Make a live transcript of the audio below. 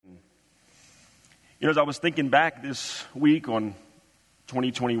As I was thinking back this week on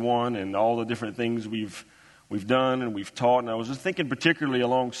 2021 and all the different things we've done and we've taught, and I was just thinking particularly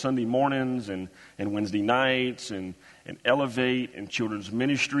along Sunday mornings and Wednesday nights and Elevate and children's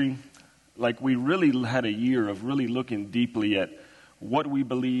ministry. Like, we really had a year of really looking deeply at what we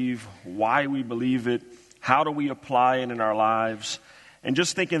believe, why we believe it, how do we apply it in our lives, and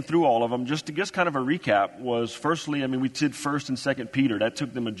just thinking through all of them. Just kind of a recap was, firstly, we did 1st and 2nd Peter. That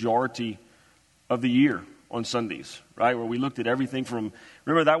took the majority of the year on Sundays, right? Where we looked at everything from,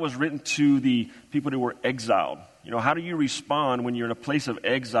 remember, that was written to the people that were exiled. How do you respond when you're in a place of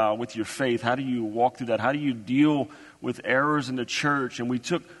exile with your faith? How do you walk through that? How do you deal with errors in the church? And we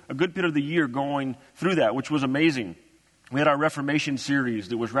took a good bit of the year going through that, which was amazing. We had our Reformation series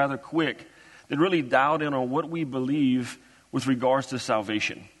that was rather quick, that really dialed in on what we believe with regards to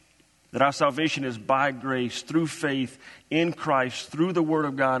salvation. That our salvation is by grace, through faith, in Christ, through the Word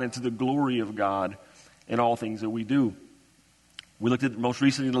of God, and to the glory of God in all things that we do. We looked at, most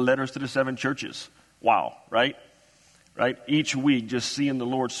recently, the letters to the 7 churches. Wow, right? Each week, just seeing the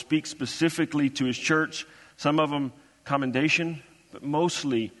Lord speak specifically to His church. Some of them commendation, but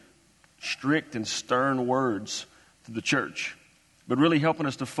mostly strict and stern words to the church. But really helping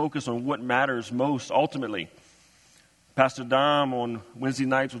us to focus on what matters most ultimately. Pastor Dom on Wednesday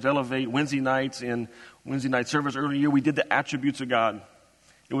nights was Elevate. Wednesday nights in Wednesday night service earlier in the year, we did the attributes of God.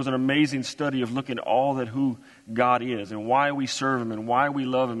 It was an amazing study of looking at all that who God is and why we serve Him and why we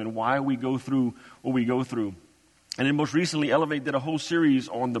love Him and why we go through what we go through. And then most recently, Elevate did a whole series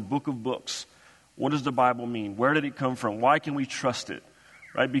on the book of books. What does the Bible mean? Where did it come from? Why can we trust it?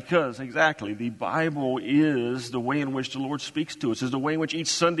 Right? Because, exactly, the Bible is the way in which the Lord speaks to us. It's the way in which each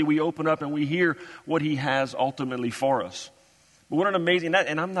Sunday we open up and we hear what He has ultimately for us. But what an amazing,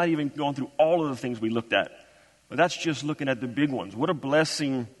 and I'm not even going through all of the things we looked at, but that's just looking at the big ones. What a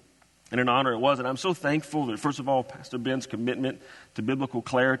blessing and an honor it was. And I'm so thankful that, first of all, Pastor Ben's commitment to biblical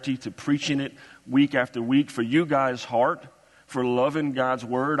clarity, to preaching it week after week, for you guys' heart, for loving God's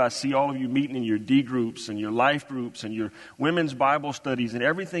Word. I see all of you meeting in your D groups and your life groups and your women's Bible studies, and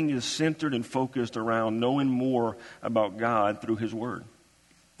everything is centered and focused around knowing more about God through His Word.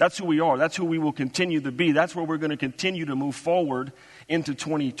 That's who we are. That's who we will continue to be. That's where we're going to continue to move forward into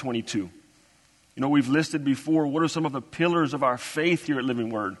 2022. We've listed before, what are some of the pillars of our faith here at Living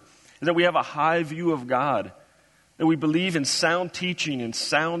Word? Is that we have a high view of God, that we believe in sound teaching and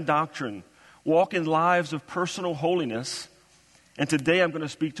sound doctrine, walk in lives of personal holiness. And today I'm going to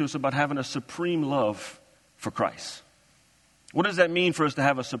speak to us about having a supreme love for Christ. What does that mean for us to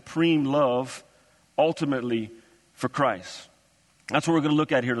have a supreme love, ultimately, for Christ? That's what we're going to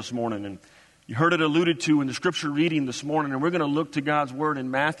look at here this morning. And you heard it alluded to in the scripture reading this morning. And we're going to look to God's Word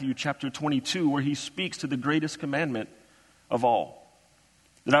in Matthew chapter 22, where He speaks to the greatest commandment of all.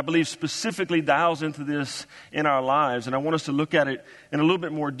 That I believe specifically dials into this in our lives. And I want us to look at it in a little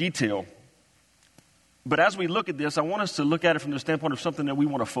bit more detail. But as we look at this, I want us to look at it from the standpoint of something that we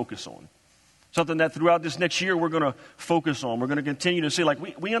want to focus on. Something that throughout this next year we're going to focus on. We're going to continue to see,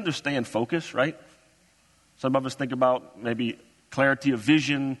 we understand focus, right? Some of us think about maybe clarity of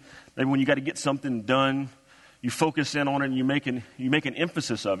vision. Maybe when you got to get something done, you focus in on it and you make an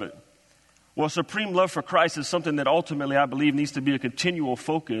emphasis of it. Well, supreme love for Christ is something that ultimately I believe needs to be a continual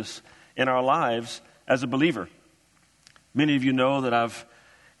focus in our lives as a believer. Many of you know that I've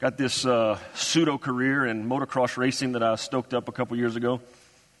got this pseudo career in motocross racing that I stoked up a couple years ago.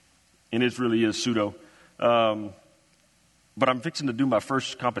 And it really is pseudo. But I'm fixing to do my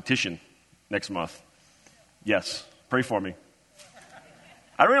first competition next month. Yes, pray for me.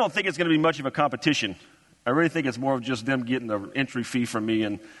 I really don't think it's going to be much of a competition. I really think it's more of just them getting the entry fee from me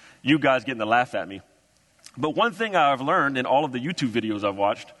and you guys getting to laugh at me. But one thing I've learned in all of the YouTube videos I've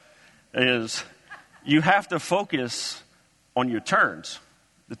watched is you have to focus on your turns.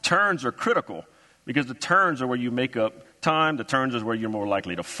 The turns are critical because the turns are where you make up time. The turns is where you're more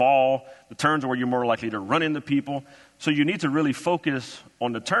likely to fall. The turns are where you're more likely to run into people. So you need to really focus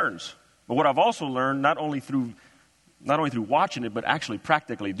on the turns. But what I've also learned, not only through watching it, but actually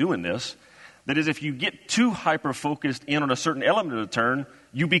practically doing this, that is, if you get too hyper-focused in on a certain element of the turn,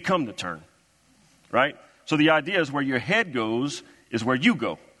 you become the turn, right? So the idea is where your head goes is where you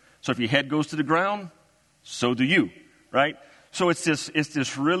go. So if your head goes to the ground, so do you, right? So it's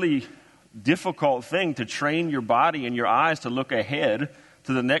this really difficult thing to train your body and your eyes to look ahead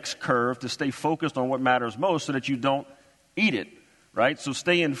to the next curve, to stay focused on what matters most so that you don't eat it, right? So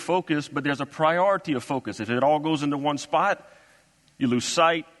stay in focus, but there's a priority of focus. If it all goes into one spot, you lose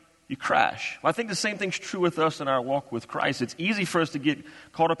sight, you crash. Well, I think the same thing's true with us in our walk with Christ. It's easy for us to get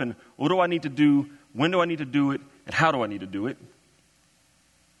caught up in what do I need to do, when do I need to do it, and how do I need to do it.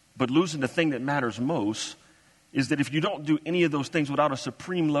 but losing the thing that matters most is that if you don't do any of those things without a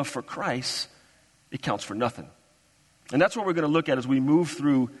supreme love for Christ, it counts for nothing. And that's what we're going to look at as we move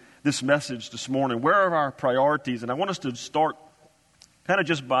through this message this morning. Where are our priorities? And I want us to start kind of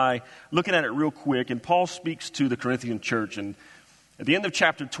just by looking at it real quick. And Paul speaks to the Corinthian church. And at the end of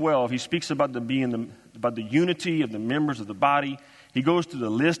chapter 12, he speaks about about the unity of the members of the body. He goes through the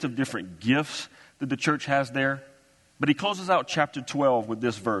list of different gifts that the church has there. But he closes out chapter 12 with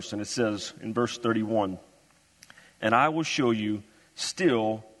this verse. And it says in verse 31, "And I will show you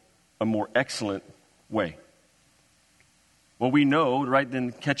still a more excellent way." What we know, right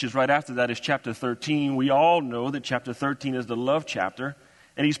then catches right after that is chapter 13. We all know that chapter 13 is the love chapter,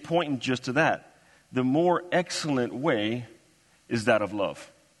 and he's pointing just to that. The more excellent way is that of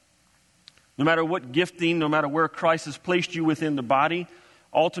love. No matter what gifting, no matter where Christ has placed you within the body,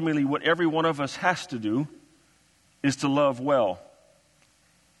 ultimately what every one of us has to do is to love well.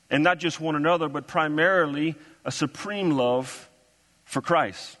 And not just one another, but primarily a supreme love for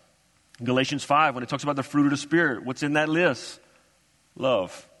Christ. Galatians 5, when it talks about the fruit of the Spirit, what's in that list?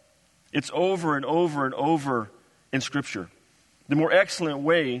 Love. It's over and over and over in Scripture. The more excellent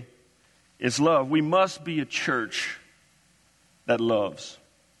way is love. We must be a church that loves.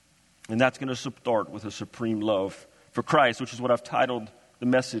 And that's going to start with a supreme love for Christ, which is what I've titled the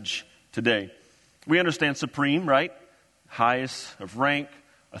message today. We understand supreme, right? Highest of rank,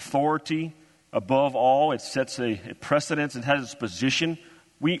 authority, above all. It sets a precedence. It has its position.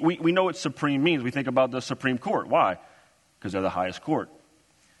 We know what supreme means. We think about the Supreme Court. Why? Because they're the highest court.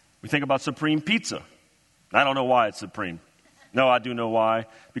 We think about supreme pizza. I don't know why it's supreme. No, I do know why.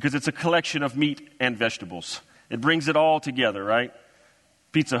 Because it's a collection of meat and vegetables. It brings it all together, right?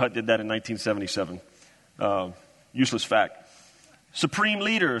 Pizza Hut did that in 1977. Useless fact. Supreme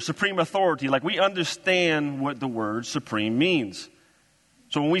leader, supreme authority. Like, we understand what the word supreme means.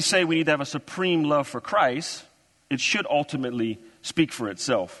 So when we say we need to have a supreme love for Christ, it should ultimately speak for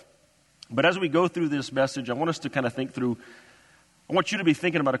itself. But as we go through this message, I want us to kind of think through, I want you to be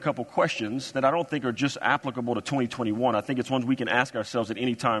thinking about a couple questions that I don't think are just applicable to 2021. I think it's ones we can ask ourselves at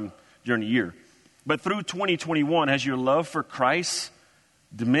any time during the year. But through 2021, has your love for Christ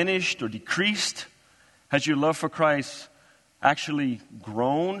diminished or decreased? Has your love for Christ actually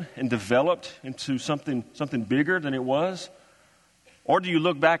grown and developed into something bigger than it was? Or do you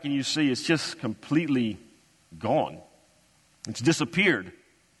look back and you see it's just completely gone? It's disappeared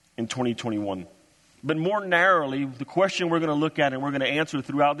in 2021. But more narrowly, the question we're going to look at and we're going to answer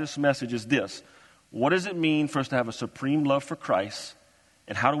throughout this message is this. What does it mean for us to have a supreme love for Christ?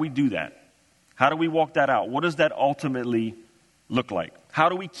 And how do we do that? How do we walk that out? What does that ultimately look like? How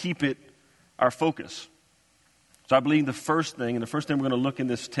do we keep it our focus? So I believe the first thing we're going to look in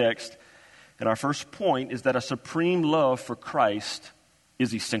this text, and our first point, is that a supreme love for Christ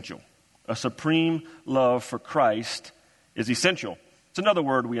is essential. A supreme love for Christ is essential. It's another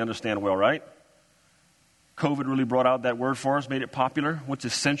word we understand well, right? COVID really brought out that word for us, made it popular. What's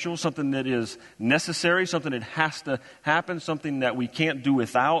essential? Something that is necessary, something that has to happen, something that we can't do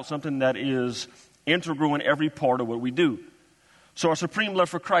without, something that is integral in every part of what we do. So our supreme love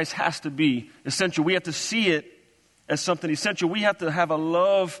for Christ has to be essential. We have to see it as something essential. We have to have a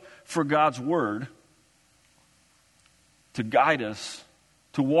love for God's word to guide us,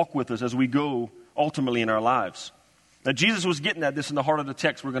 to walk with us as we go ultimately in our lives. Now, Jesus was getting at this in the heart of the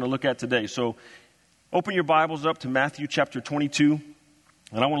text we're going to look at today. So open your Bibles up to Matthew chapter 22.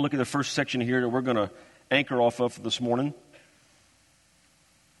 And I want to look at the first section here that we're going to anchor off of this morning.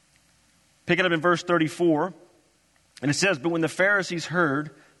 Pick it up in verse 34. And it says, "But when the Pharisees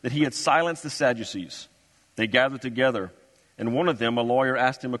heard that he had silenced the Sadducees, they gathered together. And one of them, a lawyer,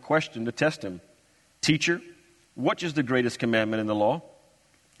 asked him a question to test him. 'Teacher, which is the greatest commandment in the law?'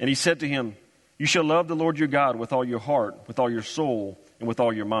 And he said to him, 'You shall love the Lord your God with all your heart, with all your soul, and with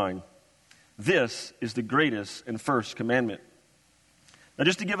all your mind. This is the greatest and first commandment.'" Now,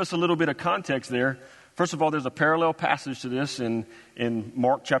 just to give us a little bit of context there, first of all, there's a parallel passage to this in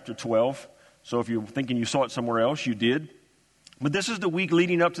Mark chapter 12. So if you're thinking you saw it somewhere else, you did. But this is the week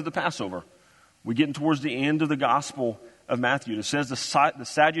leading up to the Passover. We're getting towards the end of the Gospel of Matthew. It says the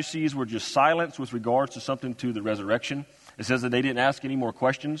Sadducees were just silenced with regards to something to the resurrection. It says that they didn't ask any more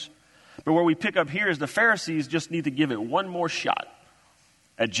questions. But where we pick up here is the Pharisees just need to give it one more shot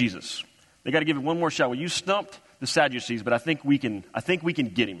at Jesus. They got to give it one more shot. Well, you stumped the Sadducees, but I think we can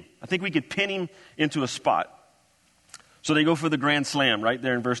get him. I think we could pin him into a spot. So they go for the grand slam right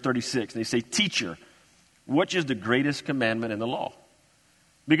there in verse 36. They say, "Teacher, which is the greatest commandment in the law?"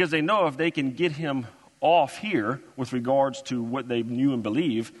 Because they know if they can get him off here with regards to what they knew and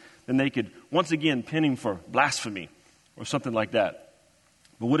believe, then they could once again pin him for blasphemy or something like that.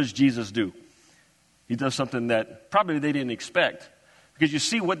 But what does Jesus do? He does something that probably they didn't expect. Because you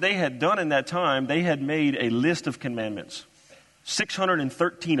see, what they had done in that time, they had made a list of commandments,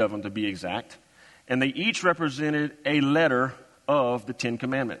 613 of them to be exact, and they each represented a letter of the 10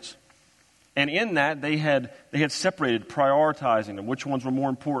 Commandments. And in that, they had separated, prioritizing them, which ones were more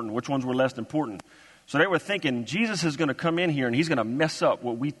important, which ones were less important. So they were thinking, Jesus is going to come in here and he's going to mess up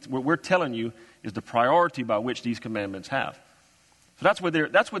what we're telling you is the priority by which these commandments have. So that's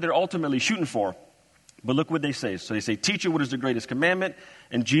what they're ultimately shooting for. But look what they say. So they say, "Teacher, what is the greatest commandment?"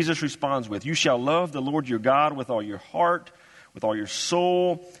 And Jesus responds with, "You shall love the Lord your God with all your heart, with all your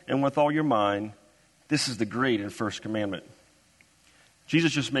soul, and with all your mind. This is the great and first commandment."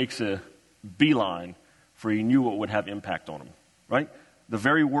 Jesus just makes a beeline, for he knew what would have impact on him, right? The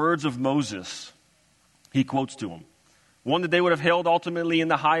very words of Moses, he quotes to him. One that they would have held ultimately in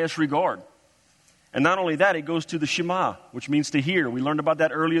the highest regard. And not only that, it goes to the Shema, which means to hear. We learned about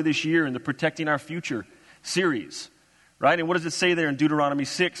that earlier this year in the Protecting Our Future series, right? And what does it say there in Deuteronomy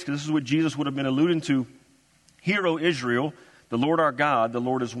 6? Because this is what Jesus would have been alluding to. "Hear, O Israel, the Lord our God, the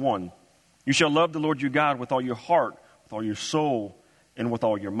Lord is one. You shall love the Lord your God with all your heart, with all your soul, and with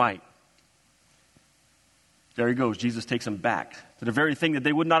all your might." There he goes. Jesus takes them back to the very thing that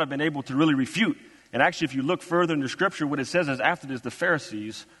they would not have been able to really refute. And actually, if you look further into Scripture, what it says is after this, the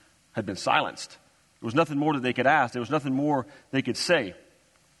Pharisees had been silenced. There was nothing more that they could ask. There was nothing more they could say.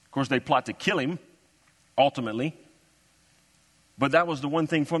 Of course, they plot to kill him, ultimately. But that was the one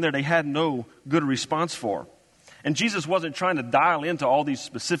thing from there they had no good response for. And Jesus wasn't trying to dial into all these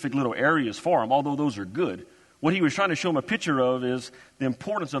specific little areas for them, although those are good. What he was trying to show them a picture of is the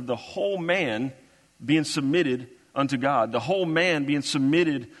importance of the whole man being submitted unto God, the whole man being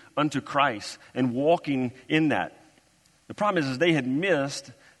submitted unto Christ and walking in that. The problem is they had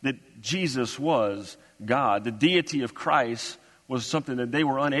missed that Jesus was God. The deity of Christ was something that they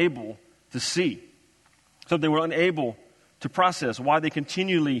were unable to see. So they were unable to process why they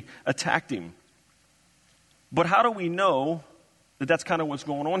continually attacked him. But how do we know that that's kind of what's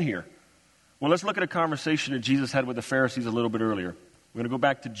going on here? Well, let's look at a conversation that Jesus had with the Pharisees a little bit earlier. We're going to go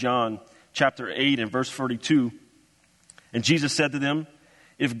back to John chapter 8 and verse 42. And Jesus said to them,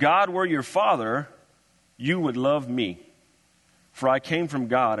 "If God were your Father, you would love me. For I came from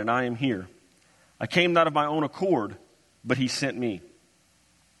God and I am here. I came not of my own accord, but he sent me."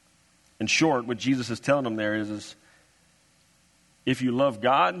 In short, what Jesus is telling them there is if you love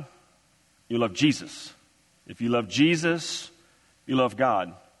God, you love Jesus. If you love Jesus, you love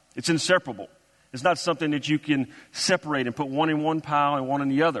God. It's inseparable. It's not something that you can separate and put one in one pile and one in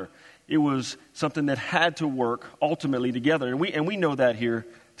the other. It was something that had to work ultimately together. And we know that here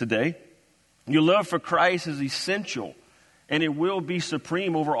today. Your love for Christ is essential, and it will be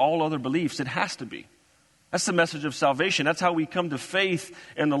supreme over all other beliefs. It has to be. That's the message of salvation. That's how we come to faith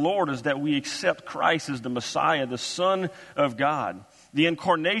in the Lord, is that we accept Christ as the Messiah, the Son of God, the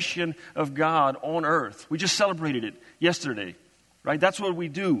incarnation of God on earth. We just celebrated it yesterday, right? That's what we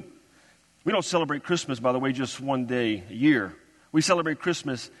do. We don't celebrate Christmas, by the way, just one day a year. We celebrate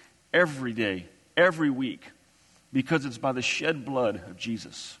Christmas every day, every week, because it's by the shed blood of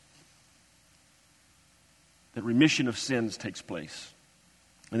Jesus that remission of sins takes place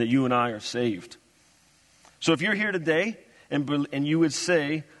and that you and I are saved. So if you're here today and you would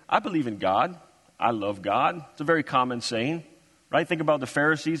say, "I believe in God, I love God," it's a very common saying, right? Think about the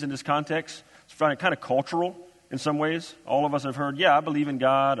Pharisees in this context. It's kind of cultural in some ways. All of us have heard, "Yeah, I believe in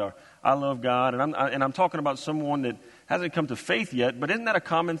God," or "I love God," and I'm talking about someone that hasn't come to faith yet. But isn't that a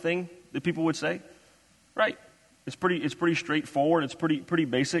common thing that people would say? Right? It's pretty straightforward. It's pretty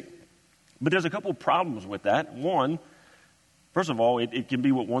basic. But there's a couple problems with that. One, first of all, it can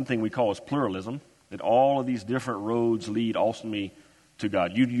be what one thing we call is pluralism, that all of these different roads lead ultimately to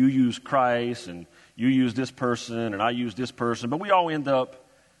God. You use Christ, and you use this person, and I use this person, but we all end up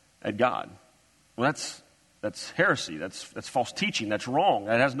at God. Well, that's heresy. That's false teaching. That's wrong.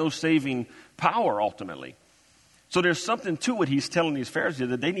 That has no saving power ultimately. So there's something to what he's telling these Pharisees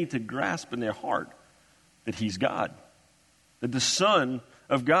that they need to grasp in their heart, that he's God, that the Son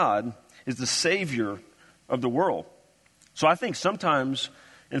of God is the Savior of the world. So I think sometimes,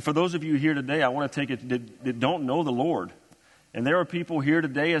 and for those of you here today, I want to take it that don't know the Lord. And there are people here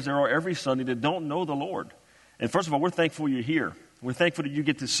today, as there are every Sunday, that don't know the Lord. And first of all, we're thankful you're here. We're thankful that you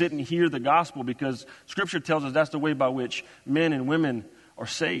get to sit and hear the gospel, because Scripture tells us that's the way by which men and women are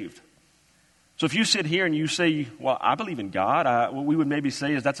saved. So if you sit here and you say, "Well, I believe in God," what we would maybe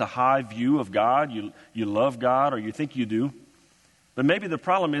say is that's a high view of God. You love God, or you think you do. But maybe the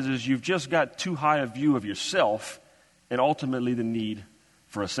problem is you've just got too high a view of yourself and ultimately the need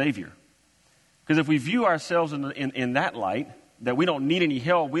for a Savior. Because if we view ourselves in that light, that we don't need any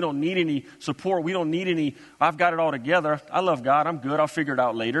help, we don't need any support, we don't need any, I've got it all together, I love God, I'm good, I'll figure it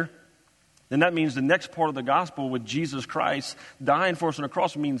out later, then that means the next part of the gospel with Jesus Christ dying for us on the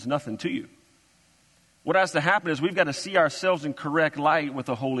cross means nothing to you. What has to happen is we've got to see ourselves in correct light with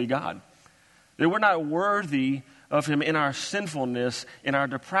a holy God. That we're not worthy of Him in our sinfulness, in our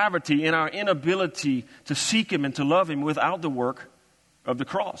depravity, in our inability to seek Him and to love Him without the work of the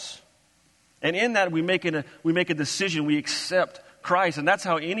cross. And in that we make a decision, we accept Christ. And that's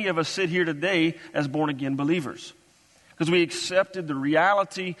how any of us sit here today as born-again believers. Because we accepted the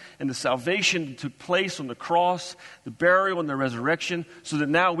reality and the salvation that took place on the cross, the burial and the resurrection, so that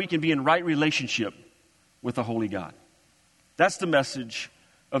now we can be in right relationship with the holy God. That's the message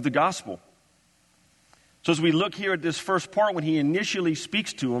of the gospel. So as we look here at this first part, when He initially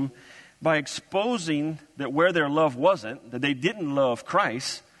speaks to them, by exposing that where their love wasn't, that they didn't love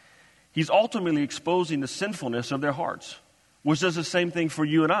Christ, He's ultimately exposing the sinfulness of their hearts, which does the same thing for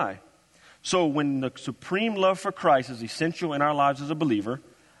you and I. So when the supreme love for Christ is essential in our lives as a believer,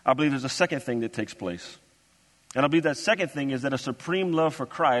 I believe there's a second thing that takes place. And I believe that second thing is that a supreme love for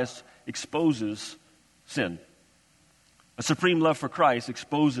Christ exposes sin. A supreme love for Christ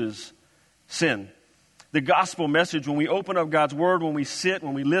exposes sin. The gospel message, when we open up God's word, when we sit,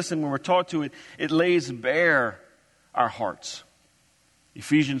 when we listen, when we're taught to it, it lays bare our hearts.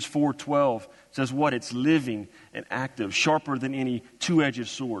 Ephesians 4:12 says what? It's living and active, sharper than any two-edged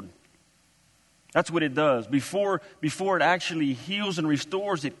sword. That's what it does. Before it actually heals and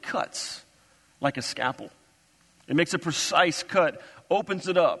restores, it cuts like a scalpel. It makes a precise cut, opens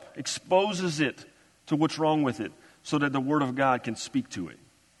it up, exposes it to what's wrong with it, so that the Word of God can speak to it.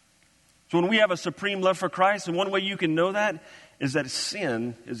 So when we have a supreme love for Christ, and one way you can know that is that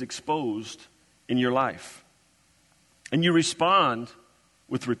sin is exposed in your life. And you respond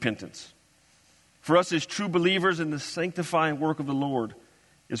with repentance. For us as true believers in the sanctifying work of the Lord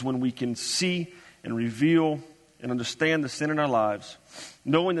is when we can see and reveal and understand the sin in our lives,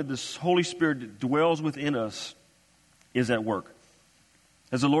 knowing that this Holy Spirit that dwells within us is at work.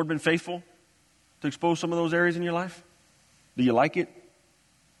 Has the Lord been faithful to expose some of those areas in your life? Do you like it?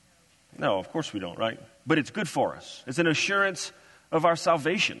 No, of course we don't, right? But it's good for us. It's an assurance of our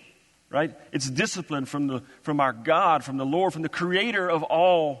salvation, right? It's discipline from our God, from the Lord, from the Creator of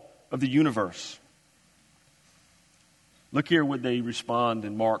all of the universe. Look here what they respond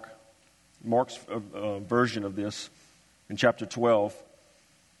in Mark's version of this in chapter 12.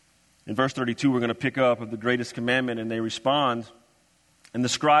 In verse 32, we're going to pick up of the greatest commandment, and they respond. And the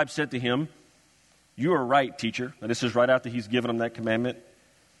scribe said to him, "You are right, teacher." Now, this is right after he's given them that commandment.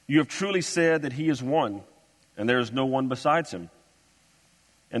 "You have truly said that He is one, and there is no one besides Him.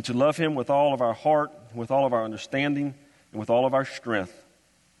 And to love Him with all of our heart, with all of our understanding, and with all of our strength.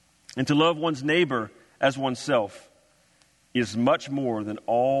 And to love one's neighbor as oneself is much more than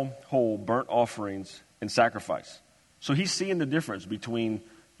all whole burnt offerings and sacrifice." So he's seeing the difference between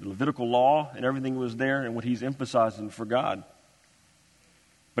the Levitical law and everything that was there and what he's emphasizing for God.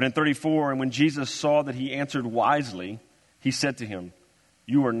 But in 34, and when Jesus saw that he answered wisely, He said to him,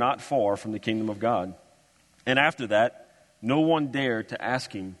 "You are not far from the kingdom of God." And after that, no one dared to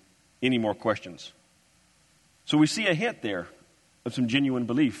ask Him any more questions. So we see a hint there of some genuine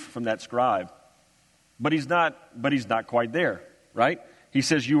belief from that scribe. But he's not quite there, right? He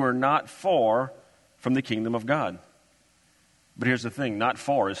says, "You are not far from the kingdom of God." But here's the thing, not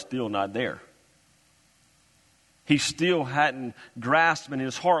far is still not there. He still hadn't grasped in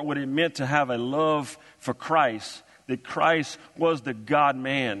his heart what it meant to have a love for Christ, that Christ was the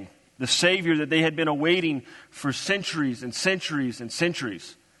God-man, the Savior that they had been awaiting for centuries and centuries and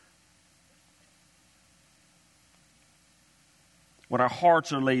centuries. When our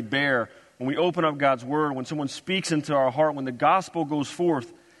hearts are laid bare, when we open up God's Word, when someone speaks into our heart, when the gospel goes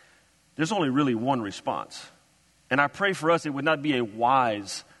forth, there's only really one response. And I pray for us it would not be a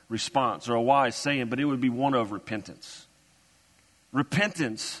wise response or a wise saying, but it would be one of repentance.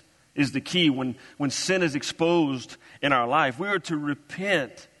 Repentance is the key when sin is exposed in our life. We are to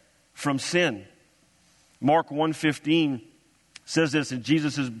repent from sin. Mark 1:15 says this, and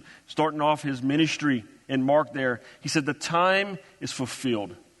Jesus is starting off His ministry in Mark there. He said, "The time is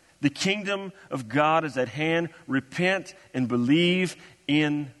fulfilled. The kingdom of God is at hand. Repent and believe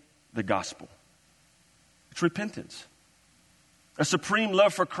in the gospel." It's repentance. A supreme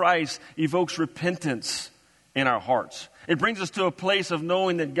love for Christ evokes repentance in our hearts. It brings us to a place of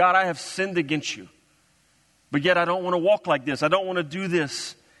knowing that, God, I have sinned against you. But yet I don't want to walk like this. I don't want to do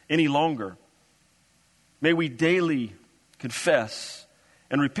this any longer. May we daily confess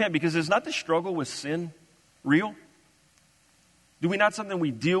and repent, because is not the struggle with sin real? Do we not something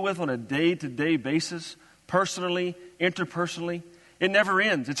we deal with on a day-to-day basis? personally, interpersonally. It never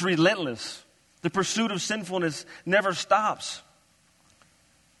ends. It's relentless. The pursuit of sinfulness never stops.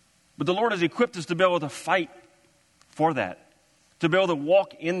 But the Lord has equipped us to be able to fight for that, to be able to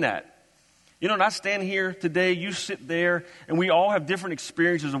walk in that. You know, and I stand here today, you sit there, and we all have different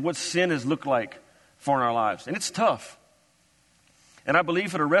experiences of what sin has looked like for in our lives. And it's tough. And I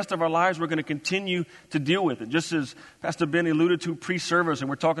believe for the rest of our lives, we're going to continue to deal with it. Just as Pastor Ben alluded to pre-service, and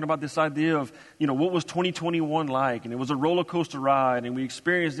we're talking about this idea of, what was 2021 like? And it was a roller coaster ride, and we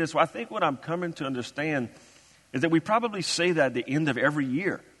experienced this. Well, I think what I'm coming to understand is that we probably say that at the end of every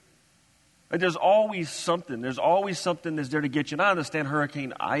year. Like there's always something. There's always something that's there to get you. And I understand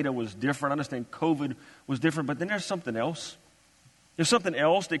Hurricane Ida was different. I understand COVID was different. But then there's something else. There's something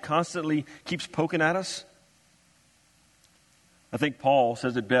else that constantly keeps poking at us. I think Paul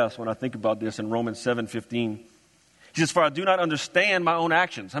says it best when I think about this in Romans 7:15. He says, "For I do not understand my own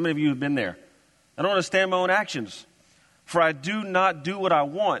actions." How many of you have been there? I don't understand my own actions. "For I do not do what I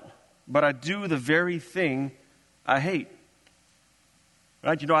want, but I do the very thing I hate."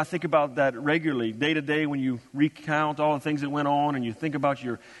 Right? I think about that regularly, day to day, when you recount all the things that went on and you think about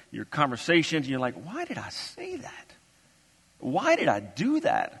your conversations, and you're like, why did I say that? Why did I do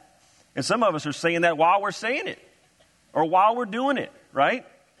that? And some of us are saying that while we're saying it or while we're doing it, right?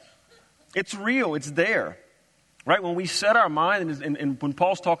 It's real. It's there. Right? When we set our mind, and when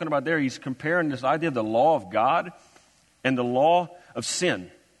Paul's talking about there, he's comparing this idea of the law of God and the law of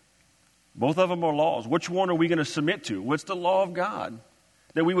sin. Both of them are laws. Which one are we going to submit to? What's the law of God?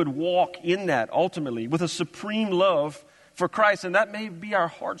 That we would walk in that ultimately with a supreme love for Christ. And that may be our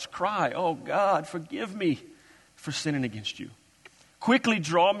heart's cry. Oh God, forgive me for sinning against you. Quickly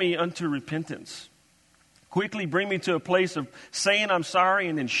draw me unto repentance. Quickly bring me to a place of saying I'm sorry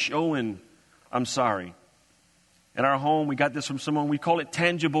and then showing I'm sorry. In our home, we got this from someone, we call it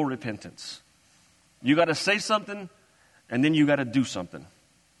tangible repentance. You got to say something and then you got to do something.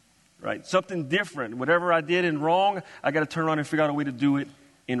 Right? Something different. Whatever I did in wrong, I got to turn around and figure out a way to do it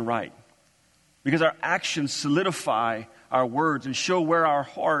in right. Because our actions solidify our words and show where our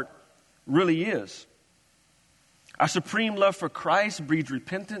heart really is. Our supreme love for Christ breeds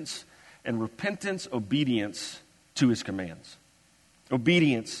repentance, and repentance, obedience to His commands.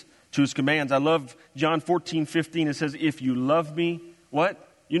 Obedience to His commands. I love John 14:15. It says, if you love me, what?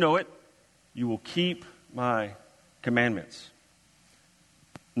 You know it. You will keep my commandments.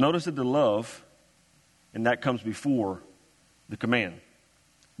 Notice that the love, and that comes before the command.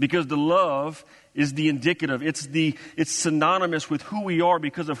 Because the love is the indicative. It's synonymous with who we are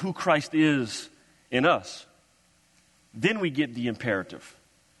because of who Christ is in us. Then we get the imperative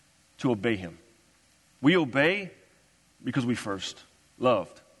to obey Him. We obey because we first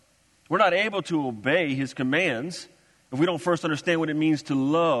loved. We're not able to obey His commands if we don't first understand what it means to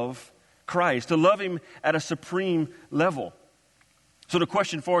love Christ, to love Him at a supreme level. So the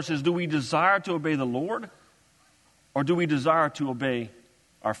question for us is, do we desire to obey the Lord, or do we desire to obey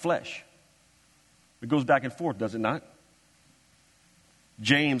our flesh? It goes back and forth, does it not?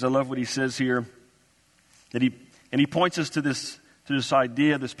 James, I love what he says here, that he points us to this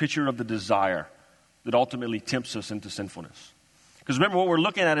idea, this picture of the desire that ultimately tempts us into sinfulness. Because remember, what we're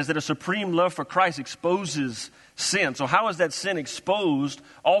looking at is that a supreme love for Christ exposes sin. So how is that sin exposed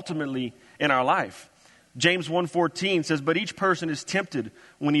ultimately in our life? James 1:14 says, but each person is tempted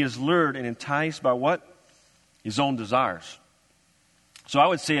when he is lured and enticed by what? His own desires. So I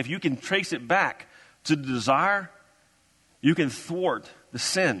would say if you can trace it back to the desire, you can thwart the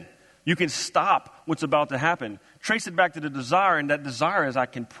sin. You can stop what's about to happen. Trace it back to the desire, and that desire is, I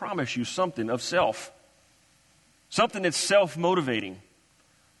can promise you, something of self. Something that's self-motivating.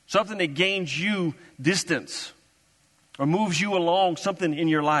 Something that gains you distance or moves you along, something in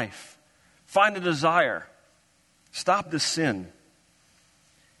your life. Find a desire. Stop the sin.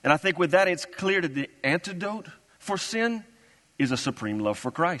 And I think with that, it's clear that the antidote for sin is a supreme love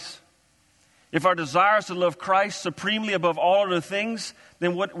for Christ. If our desire is to love Christ supremely above all other things,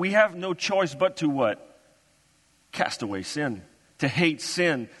 then what we have no choice but to what? Cast away sin. To hate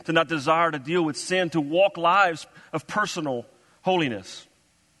sin. To not desire to deal with sin. To walk lives of personal holiness.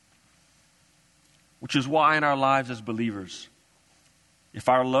 Which is why in our lives as believers, if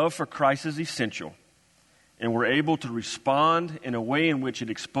our love for Christ is essential, and we're able to respond in a way in which it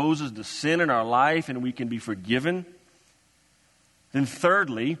exposes the sin in our life and we can be forgiven, then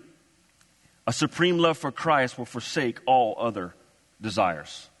thirdly, a supreme love for Christ will forsake all other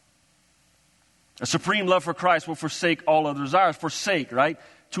desires. A supreme love for Christ will forsake all other desires. Forsake, right?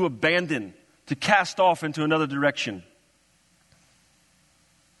 To abandon, to cast off into another direction.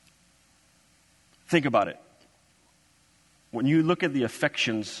 Think about it. When you look at the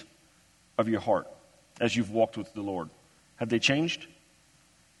affections of your heart, as you've walked with the Lord? Have they changed?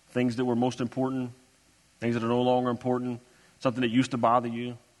 Things that were most important, things that are no longer important, something that used to bother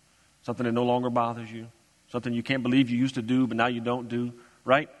you, something that no longer bothers you, something you can't believe you used to do but now you don't do,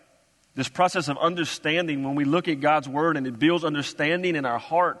 right? This process of understanding, when we look at God's Word and it builds understanding in our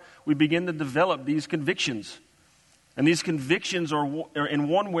heart, we begin to develop these convictions. And these convictions are in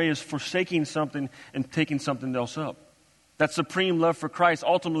one way is forsaking something and taking something else up. That supreme love for Christ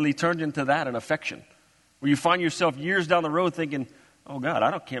ultimately turned into that, an affection. Where you find yourself years down the road thinking, oh God,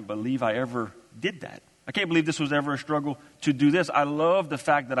 I can't believe I ever did that. I can't believe this was ever a struggle to do this. I love the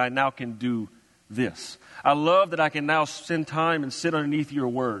fact that I now can do this. I love that I can now spend time and sit underneath your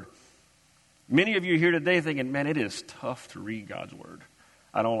Word. Many of you here today thinking, man, it is tough to read God's Word.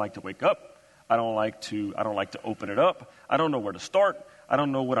 I don't like to wake up. I don't like to open it up. I don't know where to start. I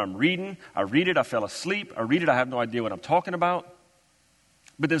don't know what I'm reading. I read it, I fell asleep. I read it, I have no idea what I'm talking about.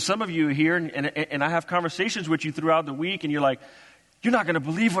 But then some of you are here, and I have conversations with you throughout the week, and you're like, you're not going to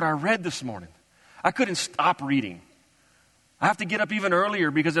believe what I read this morning. I couldn't stop reading. I have to get up even earlier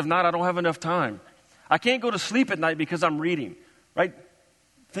because if not, I don't have enough time. I can't go to sleep at night because I'm reading, right?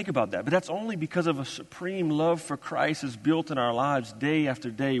 Think about that. But that's only because of a supreme love for Christ is built in our lives day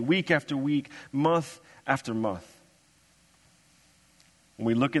after day, week after week, month after month. When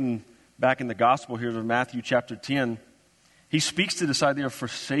we look back in the gospel here of Matthew chapter 10, he speaks to this idea of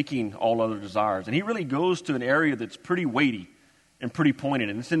forsaking all other desires. And he really goes to an area that's pretty weighty and pretty pointed.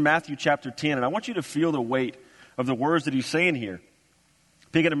 And it's in Matthew chapter 10. And I want you to feel the weight of the words that he's saying here.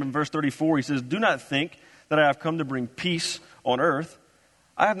 Picking up in verse 34, he says, "Do not think that I have come to bring peace on earth.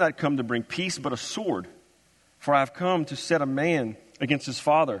 I have not come to bring peace, but a sword. For I have come to set a man against his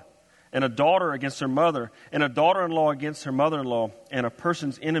father, and a daughter against her mother, and a daughter-in-law against her mother-in-law, and a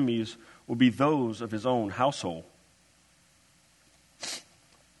person's enemies will be those of his own household."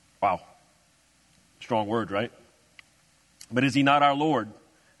 Wow. Strong word, right? But is he not our Lord?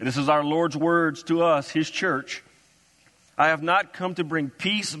 And this is our Lord's words to us, his church. "I have not come to bring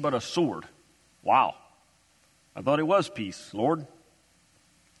peace, but a sword." Wow. I thought it was peace, Lord.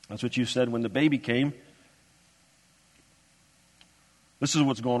 That's what you said when the baby came. This is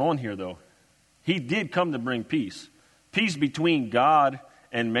what's going on here, though. He did come to bring peace. Peace between God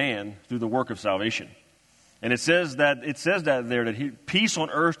and man through the work of salvation. And it says that there, that peace on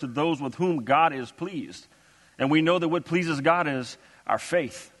earth to those with whom God is pleased. And we know that what pleases God is our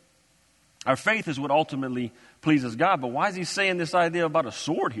faith. Our faith is what ultimately pleases God. But why is he saying this idea about a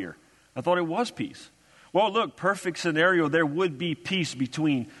sword here? I thought it was peace. Well, look, perfect scenario, there would be peace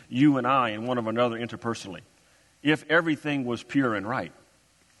between you and I and one of another interpersonally if everything was pure and right.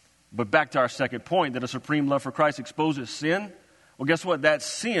 But back to our second point, that a supreme love for Christ exposes sin. Well, guess what? That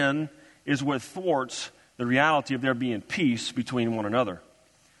sin is what thwarts the reality of there being peace between one another,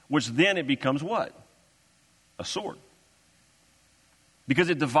 which then it becomes what? A sword. Because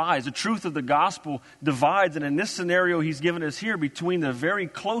it divides. The truth of the gospel divides, and in this scenario he's given us here, between the very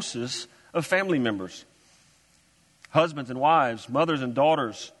closest of family members. Husbands and wives, mothers and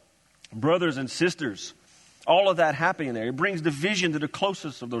daughters, brothers and sisters, all of that happening there. It brings division to the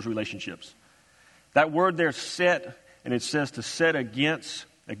closest of those relationships. That word there, set, and it says to set against,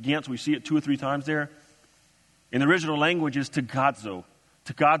 we see it 2 or 3 times there. In the original language is tagadzo,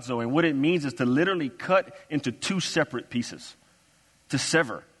 and what it means is to literally cut into 2 separate pieces, to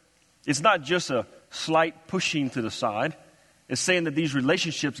sever. It's not just a slight pushing to the side. It's saying that these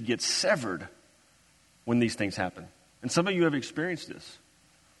relationships get severed when these things happen. And some of you have experienced this.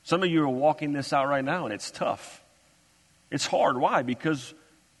 Some of you are walking this out right now, and it's tough. It's hard. Why? Because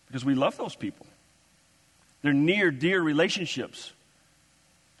we love those people. They're near, dear relationships.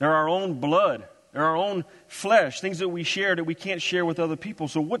 They're our own blood. They're our own flesh, things that we share that we can't share with other people.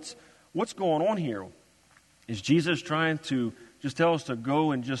 So what's going on here? Is Jesus trying to just tell us to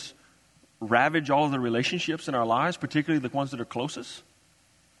go and just ravage all of the relationships in our lives, particularly the ones that are closest?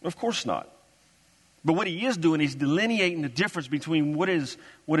 Of course not. But what he is doing, he's delineating the difference between what is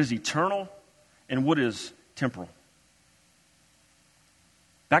eternal and what is temporal.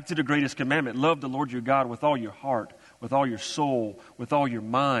 Back to the greatest commandment, love the Lord your God with all your heart, with all your soul, with all your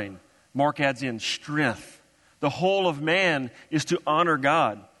mind. Mark adds in strength. The whole of man is to honor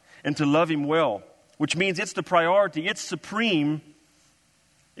God and to love him well, which means it's the priority, it's supreme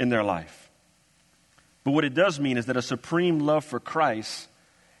in their life. But what it does mean is that a supreme love for Christ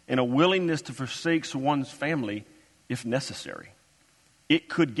and a willingness to forsake one's family if necessary. It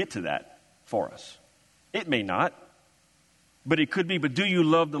could get to that for us. It may not, but it could be. But do you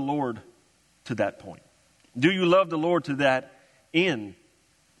love the Lord to that point? Do you love the Lord to that end?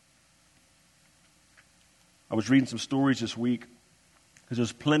 I was reading some stories this week, because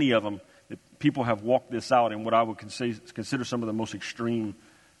there's plenty of them that people have walked this out in what I would consider some of the most extreme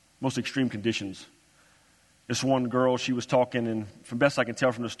conditions. This one girl, she was talking, and from best I can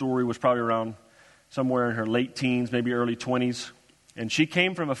tell from the story, was probably around somewhere in her late teens, maybe early 20s. And she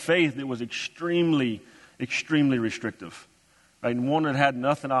came from a faith that was extremely restrictive. Right? And one that had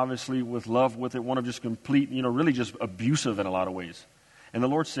nothing, obviously, with love with it. One of just complete, really just abusive in a lot of ways. And the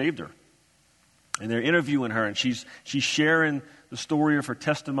Lord saved her. And they're interviewing her, and she's sharing the story of her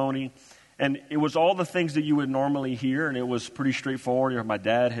testimony. And it was all the things that you would normally hear, and it was pretty straightforward. My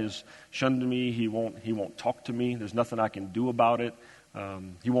dad has shunned me. He won't talk to me. There's nothing I can do about it.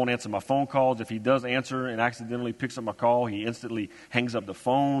 He won't answer my phone calls. If he does answer and accidentally picks up my call, he instantly hangs up the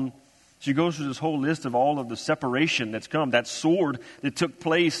phone. She goes through this whole list of all of the separation that's come, that sword that took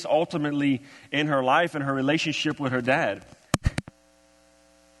place ultimately in her life and her relationship with her dad.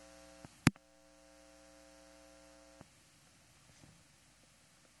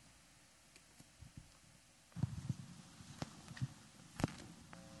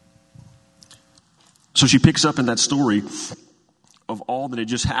 So she picks up in that story of all that had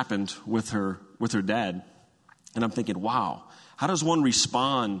just happened with her dad. And I'm thinking, wow, how does one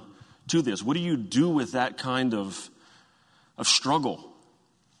respond to this? What do you do with that kind of struggle?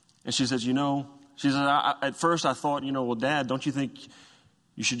 And she says, at first I thought, well, Dad, don't you think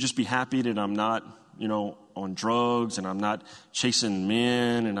you should just be happy that I'm not, on drugs, and I'm not chasing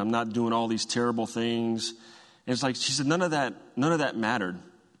men, and I'm not doing all these terrible things? And it's like, she said, none of that mattered.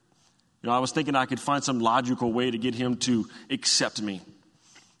 I was thinking I could find some logical way to get him to accept me,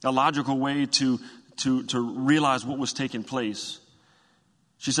 a logical way to realize what was taking place.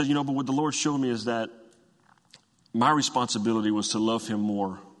 She said, but what the Lord showed me is that my responsibility was to love him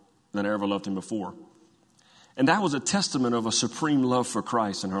more than I ever loved him before. And that was a testament of a supreme love for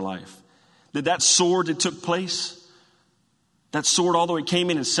Christ in her life. That sword that took place, that sword, although it came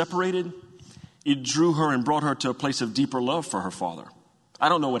in and separated, it drew her and brought her to a place of deeper love for her father. I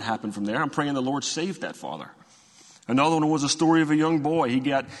don't know what happened from there. I'm praying the Lord saved that father. Another one was a story of a young boy.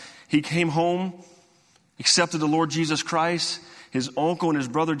 He came home, accepted the Lord Jesus Christ. His uncle and his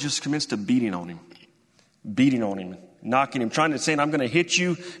brother just commenced to beating on him, knocking him, saying, I'm going to hit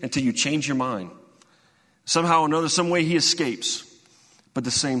you until you change your mind. Somehow or another, some way he escapes. But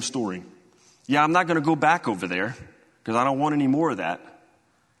the same story. Yeah, I'm not going to go back over there because I don't want any more of that.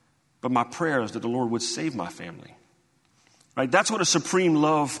 But my prayer is that the Lord would save my family. Right? That's what a supreme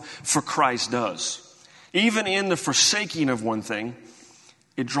love for Christ does. Even in the forsaking of one thing,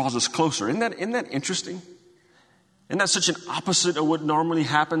 it draws us closer. Isn't that interesting? Isn't that such an opposite of what normally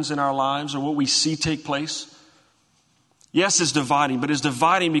happens in our lives or what we see take place? Yes, it's dividing, but it's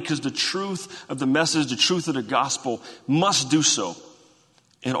dividing because the truth of the message, the truth of the gospel must do so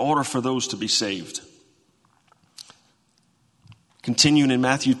in order for those to be saved. Continuing in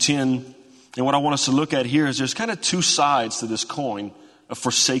Matthew 10, and what I want us to look at here is there's kind of two sides to this coin of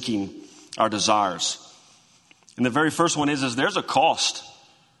forsaking our desires. And the very first one is there's a cost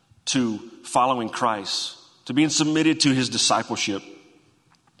to following Christ, to being submitted to his discipleship.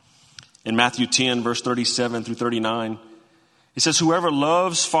 In Matthew 10, verse 37 through 39, it says, whoever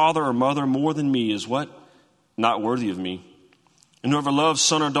loves father or mother more than me is what? Not worthy of me. And whoever loves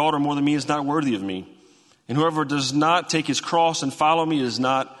son or daughter more than me is not worthy of me. And whoever does not take his cross and follow me is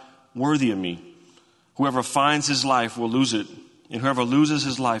not worthy of me. Whoever finds his life will lose it, and whoever loses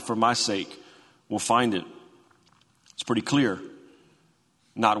his life for my sake will find it. It's pretty clear.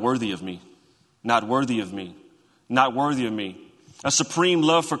 Not worthy of me. Not worthy of me. Not worthy of me. A supreme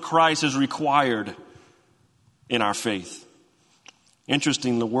love for Christ is required in our faith.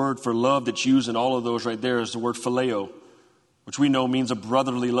 Interesting, the word for love that's used in all of those right there is the word phileo, which we know means a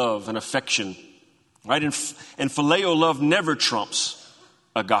brotherly love, an affection. Right? And phileo love never trumps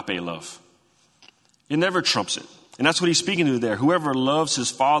agape love. It never trumps it. And that's what he's speaking to there. Whoever loves his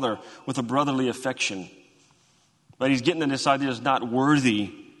father with a brotherly affection. But he's getting to this idea is not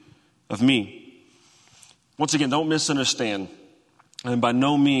worthy of me. Once again, don't misunderstand. And by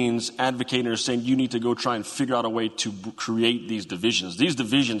no means advocating or saying you need to go try and figure out a way to create these divisions. These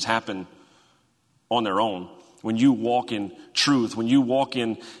divisions happen on their own. When you walk in truth, when you walk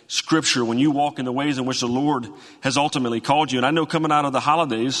in Scripture, when you walk in the ways in which the Lord has ultimately called you. And I know coming out of the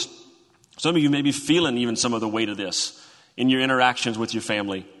holidays, some of you may be feeling even some of the weight of this in your interactions with your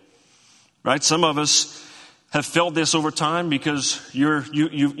family. Right? Some of us have felt this over time because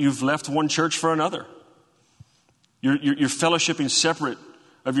you've left one church for another. You're fellowshipping separate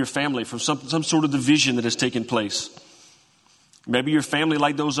of your family from some sort of division that has taken place. Maybe your family,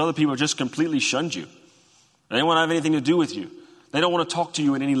 like those other people, just completely shunned you. They don't want to have anything to do with you. They don't want to talk to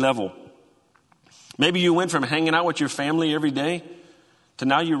you at any level. Maybe you went from hanging out with your family every day to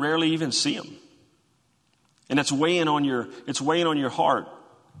now you rarely even see them. And it's weighing on your heart.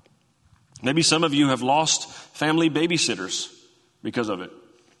 Maybe some of you have lost family babysitters because of it.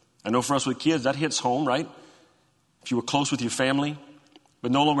 I know for us with kids, that hits home, right? If you were close with your family,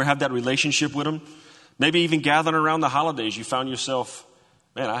 but no longer have that relationship with them. Maybe even gathering around the holidays, you found yourself,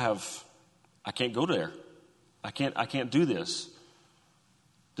 man, I can't go there. I can't do this.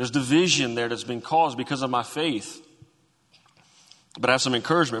 There's division there that's been caused because of my faith. But I have some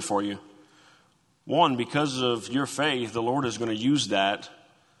encouragement for you. One, because of your faith, the Lord is going to use that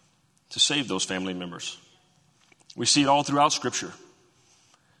to save those family members. We see it all throughout Scripture.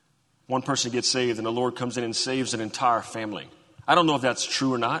 One person gets saved and the Lord comes in and saves an entire family. I don't know if that's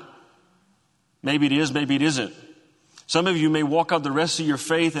true or not. Maybe it is, maybe it isn't. Some of you may walk out the rest of your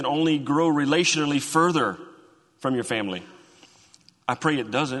faith and only grow relationally further from your family. I pray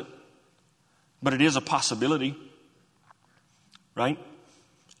it doesn't, but it is a possibility, right?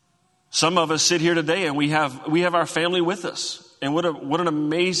 Some of us sit here today and we have our family with us. And what an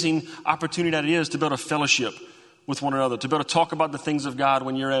amazing opportunity that is to be able to fellowship with one another, to be able to talk about the things of God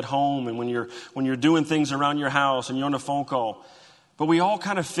when you're at home and when you're doing things around your house and you're on a phone call. But we all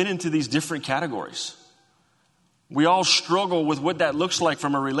kind of fit into these different categories. We all struggle with what that looks like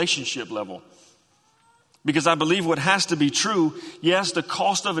from a relationship level. Because I believe what has to be true, yes, the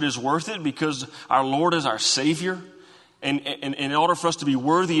cost of it is worth it because our Lord is our Savior. And in order for us to be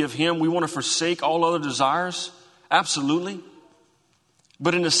worthy of Him, we want to forsake all other desires. Absolutely.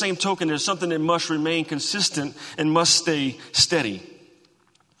 But in the same token, there's something that must remain consistent and must stay steady.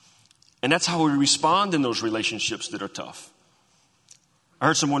 And that's how we respond in those relationships that are tough. I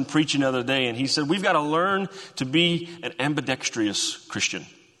heard someone preaching the other day, and he said, we've got to learn to be an ambidextrous Christian.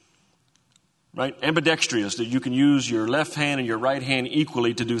 Right? Ambidextrous, that you can use your left hand and your right hand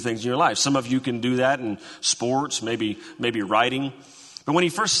equally to do things in your life. Some of you can do that in sports, maybe writing. But when he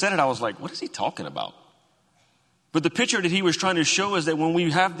first said it, I was like, what is he talking about? But the picture that he was trying to show is that when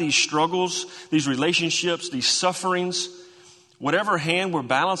we have these struggles, these relationships, these sufferings, whatever hand we're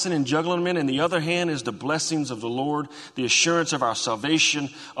balancing and juggling them in, and the other hand is the blessings of the Lord, the assurance of our salvation,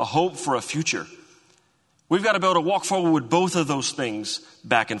 a hope for a future. We've got to be able to walk forward with both of those things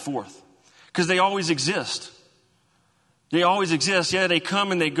back and forth. Because they always exist. They always exist. Yeah, they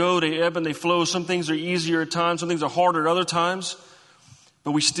come and they go, they ebb and they flow. Some things are easier at times, some things are harder at other times.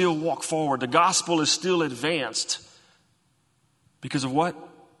 But we still walk forward. The gospel is still advanced. Because of what?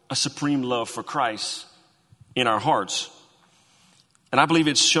 A supreme love for Christ in our hearts. And I believe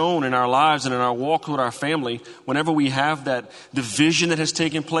it's shown in our lives and in our walk with our family. Whenever we have that division that has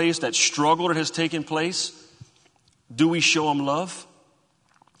taken place, that struggle that has taken place, do we show them love?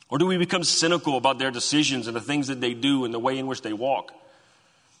 Or do we become cynical about their decisions and the things that they do and the way in which they walk?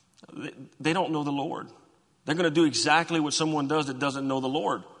 They don't know the Lord. They're going to do exactly what someone does that doesn't know the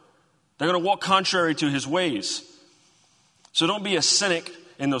Lord. They're going to walk contrary to His ways. So don't be a cynic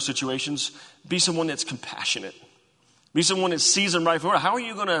in those situations. Be someone that's compassionate. Be someone that sees them right forward. How are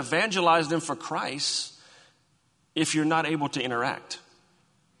you going to evangelize them for Christ if you're not able to interact?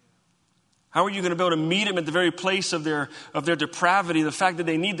 How are you going to be able to meet them at the very place of their depravity, the fact that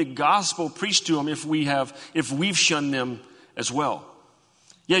they need the gospel preached to them if we've shunned them as well?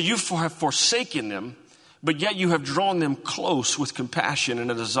 Yeah, you have forsaken them, but yet you have drawn them close with compassion and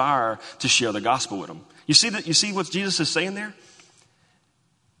a desire to share the gospel with them. You see that? You see what Jesus is saying there?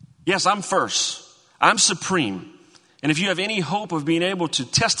 Yes, I'm first. I'm supreme. And if you have any hope of being able to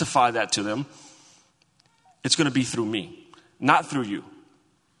testify that to them, it's going to be through me, not through you.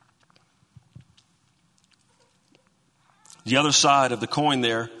 The other side of the coin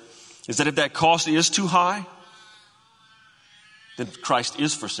there is that if that cost is too high, then Christ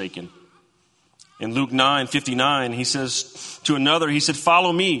is forsaken. In Luke 9:59, he says to another, he said,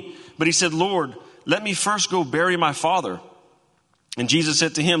 follow me. But he said, Lord, let me first go bury my father. And Jesus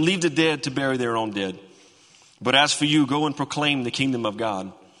said to him, leave the dead to bury their own dead. But as for you, go and proclaim the kingdom of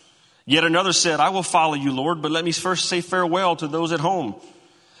God. Yet another said, I will follow you, Lord, but let me first say farewell to those at home.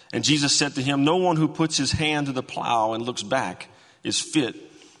 And Jesus said to him, no one who puts his hand to the plow and looks back is fit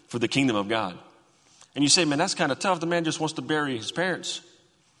for the kingdom of God. And you say, man, that's kind of tough. The man just wants to bury his parents.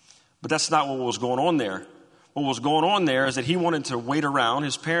 But that's not what was going on there. What was going on there is that he wanted to wait around.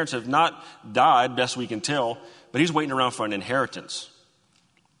 His parents have not died, best we can tell, but he's waiting around for an inheritance.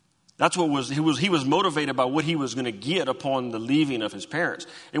 That's what he was motivated by what he was going to get upon the leaving of his parents.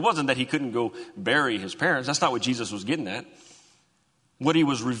 It wasn't that he couldn't go bury his parents. That's not what Jesus was getting at. What he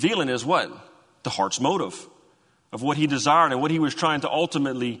was revealing is what? The heart's motive of what he desired and what he was trying to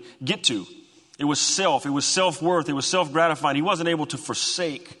ultimately get to. It was self-worth, it was self-gratifying. He wasn't able to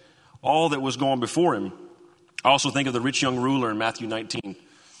forsake all that was going before him. I also think of the rich young ruler in Matthew 19.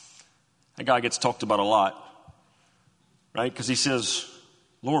 That guy gets talked about a lot, right? Because he says,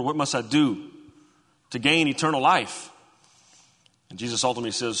 Lord, what must I do to gain eternal life? And Jesus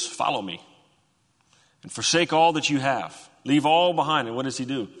ultimately says, follow me and forsake all that you have. Leave all behind. And what does he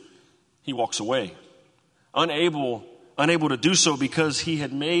do? He walks away, unable to do so because he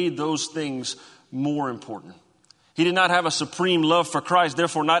had made those things more important. He did not have a supreme love for Christ,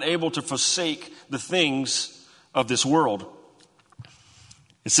 therefore not able to forsake the things of this world.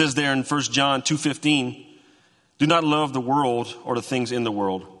 It says there in 1 John 2:15, do not love the world or the things in the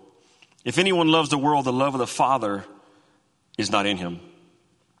world. If anyone loves the world, the love of the Father is not in him.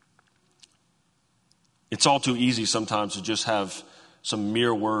 It's all too easy sometimes to just have some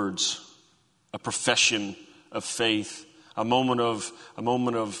mere words, a profession of faith, a moment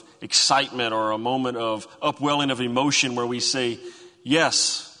of excitement or a moment of upwelling of emotion where we say,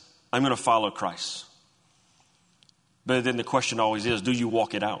 yes, I'm going to follow Christ. But then the question always is, do you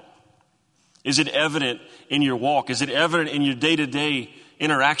walk it out? Is it evident in your walk? Is it evident in your day-to-day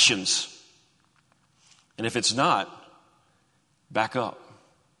interactions? And if it's not, back up.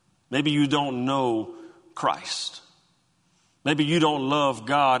 Maybe you don't know Christ. Maybe you don't love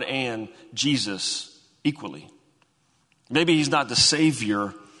God and Jesus equally. Maybe he's not the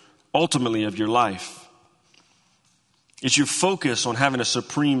Savior ultimately of your life. It's your focus on having a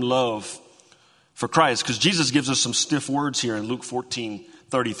supreme love for Christ, because Jesus gives us some stiff words here in Luke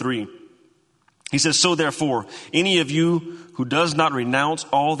 14:33. He says, so therefore, any of you who does not renounce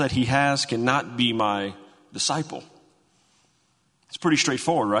all that he has cannot be my disciple. It's pretty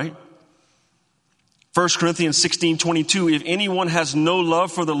straightforward, right? 1 Corinthians 16:22, if anyone has no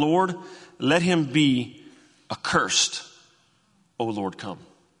love for the Lord, let him be accursed. O Lord, come.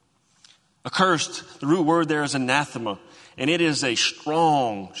 Accursed, the root word there is anathema, and it is a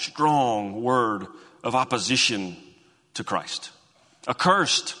strong, strong word of opposition to Christ.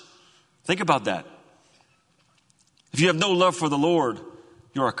 Accursed. Think about that. If you have no love for the Lord,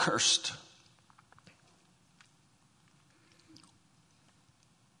 you're accursed.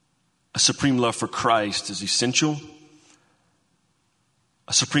 A supreme love for Christ is essential.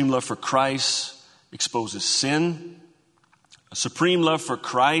 A supreme love for Christ exposes sin. A supreme love for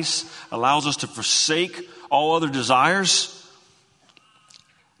Christ allows us to forsake all other desires.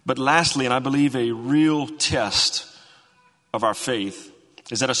 But lastly, and I believe a real test of our faith,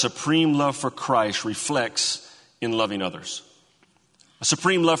 is that a supreme love for Christ reflects in loving others. A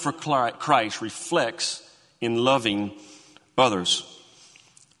supreme love for Christ reflects in loving others.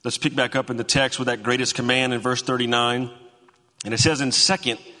 Let's pick back up in the text with that greatest command in verse 39. And it says in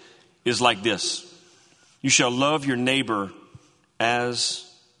second is like this. You shall love your neighbor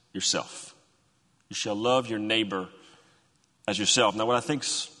as yourself. You shall love your neighbor as yourself. Now, what I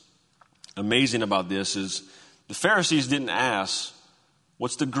think's amazing about this is the Pharisees didn't ask,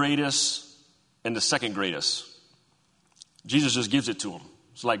 what's the greatest and the second greatest? Jesus just gives it to them.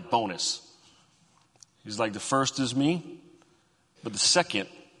 It's like bonus. He's like, the first is me, but the second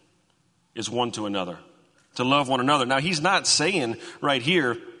is one to another, to love one another. Now, he's not saying right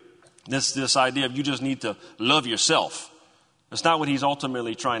here this idea of you just need to love yourself. That's not what he's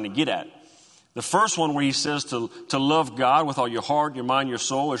ultimately trying to get at. The first one where he says to love God with all your heart, your mind, your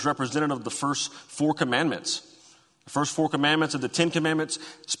soul is representative of the first four commandments. The first four commandments of the 10 commandments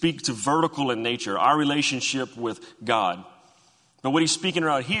speak to vertical in nature, our relationship with God. But what he's speaking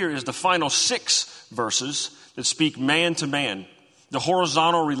about here is the final 6 verses that speak man to man, the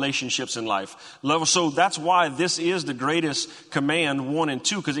horizontal relationships in life. Love. So that's why this is the greatest command, 1 and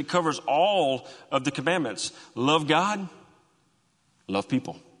 2, because it covers all of the commandments. Love God, love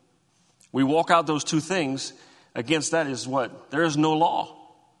people. We walk out those two things. Against that is what? There is no law.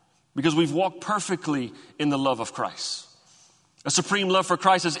 Because we've walked perfectly in the love of Christ. A supreme love for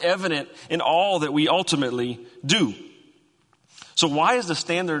Christ is evident in all that we ultimately do. So why is the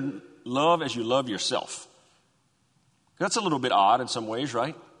standard love as you love yourself? That's a little bit odd in some ways,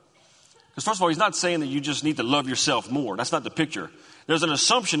 right? Because first of all, he's not saying that you just need to love yourself more. That's not the picture. There's an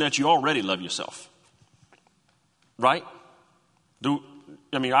assumption that you already love yourself. Right?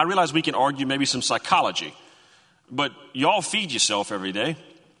 I realize we can argue maybe some psychology, but you all feed yourself every day.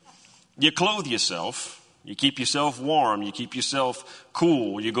 You clothe yourself. You keep yourself warm. You keep yourself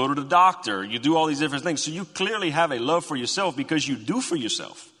cool. You go to the doctor. You do all these different things. So you clearly have a love for yourself because you do for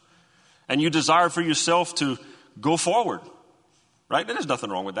yourself. And you desire for yourself to go forward. Right? There's nothing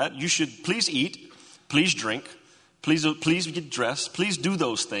wrong with that. You should please eat. Please drink. Please get dressed. Please do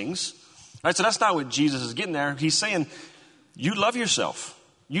those things. Right? So that's not what Jesus is getting there. He's saying you love yourself.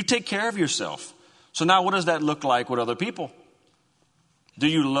 You take care of yourself. So now what does that look like with other people? Do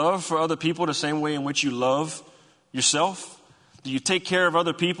you love for other people the same way in which you love yourself? Do you take care of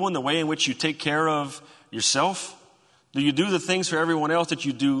other people in the way in which you take care of yourself? Do you do the things for everyone else that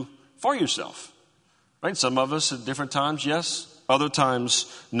you do for yourself? Right? Some of us at different times, yes. Other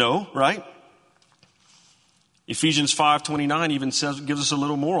times, no, right? Ephesians 5:29 even gives us a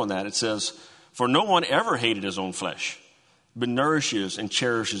little more on that. It says, "For no one ever hated his own flesh, but nourishes and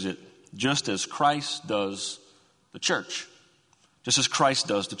cherishes it, just as Christ does the church." Just as Christ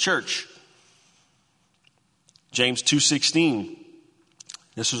does the church. James 2:16.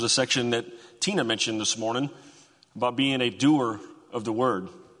 This was a section that Tina mentioned this morning about being a doer of the word.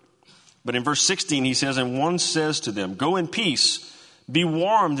 But in verse 16 he says, "And one says to them, 'Go in peace, be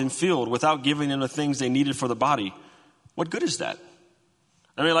warmed and filled without giving them the things they needed for the body.'" What good is that?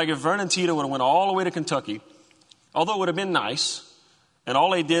 I mean, like if Vern and Tita would have went all the way to Kentucky, although it would have been nice, and all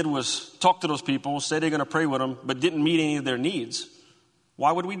they did was talk to those people, say they're going to pray with them, but didn't meet any of their needs,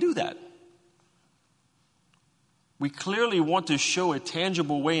 why would we do that? We clearly want to show a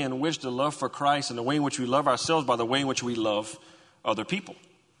tangible way in which the love for Christ and the way in which we love ourselves by the way in which we love other people.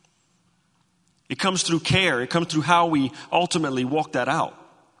 It comes through care. It comes through how we ultimately walk that out.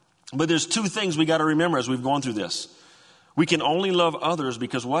 But there's two things we got to remember as we've gone through this. We can only love others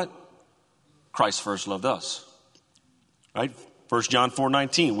because what? Christ first loved us. Right? 1 John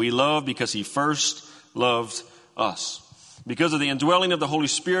 4:19. We love because he first loved us. Because of the indwelling of the Holy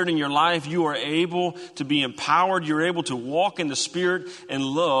Spirit in your life, you are able to be empowered. You're able to walk in the Spirit and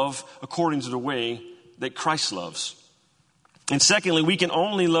love according to the way that Christ loves. And secondly, we can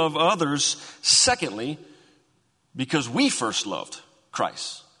only love others, secondly, because we first loved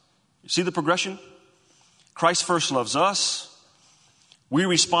Christ. You see the progression? Christ first loves us. We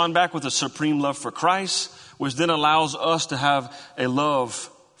respond back with a supreme love for Christ, which then allows us to have a love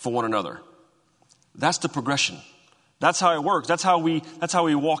for one another. That's the progression. That's how it works. That's how we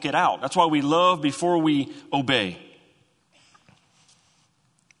walk it out. That's why we love before we obey.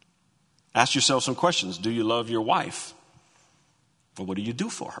 Ask yourself some questions. Do you love your wife? Well, what do you do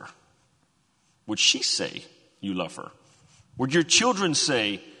for her? Would she say you love her? Would your children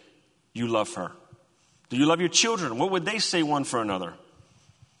say you love her? Do you love your children? What would they say one for another?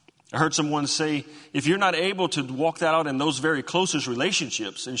 I heard someone say, if you're not able to walk that out in those very closest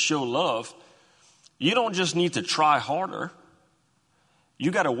relationships and show love, you don't just need to try harder.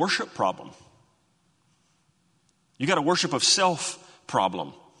 You got a worship problem. You got a worship of self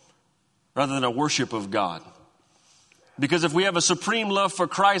problem rather than a worship of God. Because if we have a supreme love for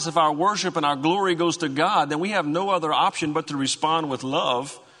Christ, if our worship and our glory goes to God, then we have no other option but to respond with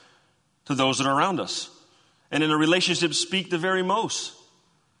love to those that are around us. And in a relationship, speak the very most.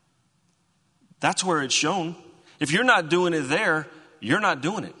 That's where it's shown. If you're not doing it there, you're not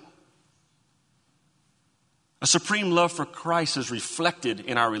doing it. A supreme love for Christ is reflected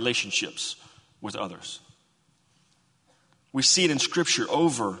in our relationships with others. We see it in Scripture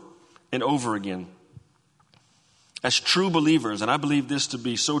over and over again. As true believers, and I believe this to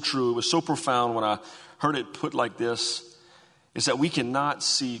be so true, it was so profound when I heard it put like this, is that we cannot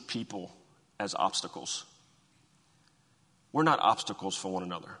see people as obstacles. We're not obstacles for one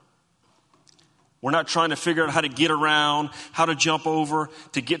another. We're not trying to figure out how to get around, how to jump over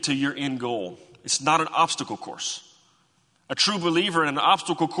to get to your end goal. It's not an obstacle course. A true believer in an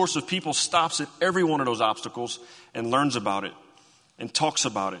obstacle course of people stops at every one of those obstacles and learns about it and talks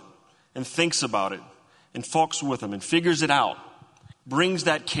about it and thinks about it and talks with them and figures it out, brings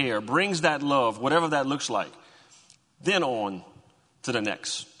that care, brings that love, whatever that looks like, then on to the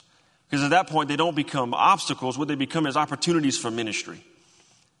next. Because at that point, they don't become obstacles. What they become is opportunities for ministry.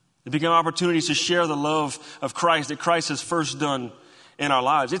 They become opportunities to share the love of Christ that Christ has first done in our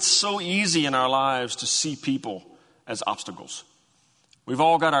lives. It's so easy in our lives to see people as obstacles. We've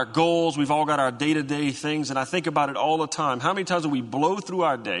all got our goals. We've all got our day-to-day things. And I think about it all the time. How many times do we blow through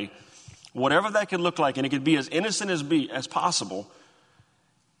our day, whatever that could look like, and it could be as innocent as possible,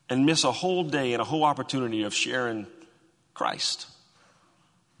 and miss a whole day and a whole opportunity of sharing Christ?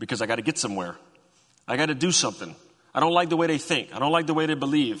 Because I got to get somewhere. I got to do something. I don't like the way they think. I don't like the way they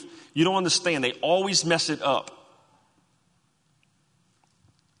believe. You don't understand. They always mess it up.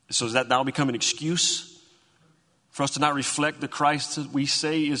 So does that now become an excuse for us to not reflect the Christ that we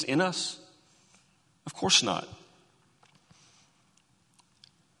say is in us? Of course not.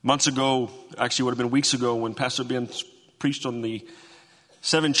 Months ago, actually it would have been weeks ago, when Pastor Ben preached on the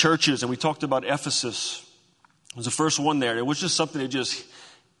 7 churches and we talked about Ephesus. It was the first one there. It was just something that just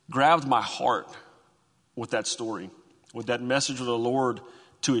grabbed my heart with that story, with that message of the Lord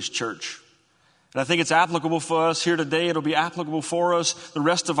to his church. And I think it's applicable for us here today. It'll be applicable for us the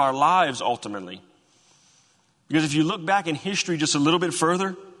rest of our lives ultimately. Because if you look back in history just a little bit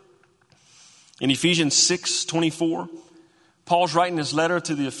further, In Ephesians 6:24, Paul's writing his letter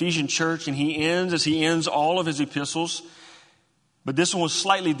to the Ephesian church, and he ends all of his epistles. But this one was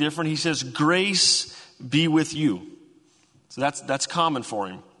slightly different. He says, grace be with you. So that's common for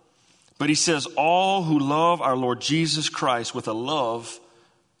him. But he says, all who love our Lord Jesus Christ with a love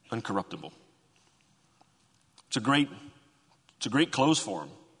uncorruptible. It's a great close for him.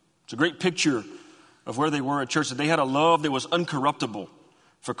 It's a great picture of where they were at church, that they had a love that was uncorruptible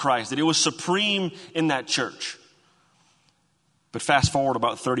for Christ, that it was supreme in that church. But fast forward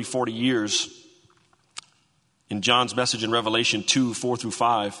about 30, 40 years, in John's message in Revelation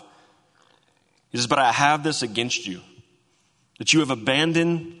 2:4-5, he says, but I have this against you, that you have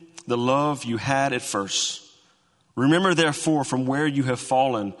abandoned the love you had at first. Remember, therefore, from where you have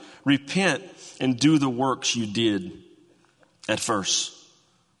fallen, repent and do the works you did at first.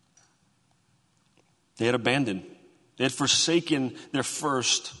 They had abandoned. They had forsaken their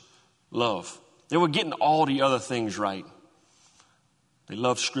first love. They were getting all the other things right. They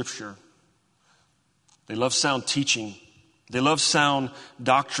loved Scripture. They loved sound teaching. They loved sound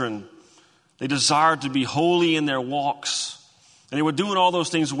doctrine. They desired to be holy in their walks. And they were doing all those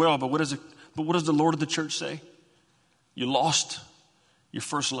things well, but what does the Lord of the church say? You lost your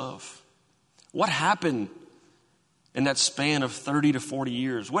first love. What happened in that span of 30 to 40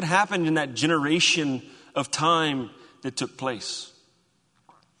 years? What happened in that generation of time that took place?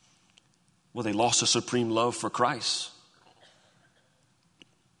 Well, they lost a supreme love for Christ.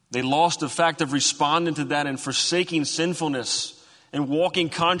 They lost the fact of responding to that and forsaking sinfulness and walking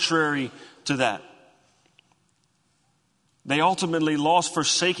contrary to that. They ultimately lost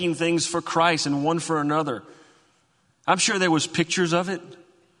forsaking things for Christ and one for another. I'm sure there was pictures of it,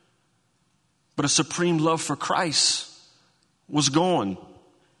 but a supreme love for Christ was gone.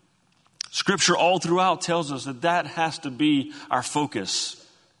 Scripture all throughout tells us that has to be our focus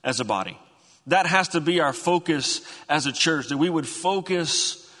as a body. That has to be our focus as a church, that we would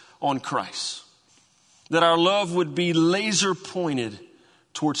focus on Christ, that our love would be laser pointed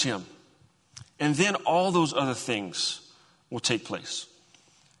towards Him. And then all those other things will take place.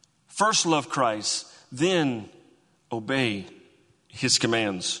 First love Christ, then obey His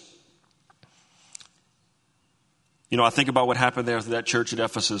commands. You know, I think about what happened there at that church at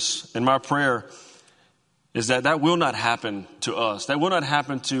Ephesus, and my prayer is that will not happen to us. That will not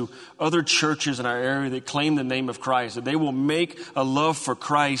happen to other churches in our area that claim the name of Christ, that they will make a love for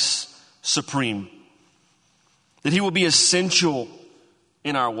Christ supreme, that He will be essential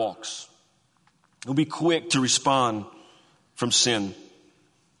in our walks. We'll be quick to respond from sin.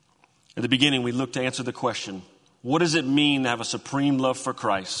 At the beginning, we looked to answer the question, what does it mean to have a supreme love for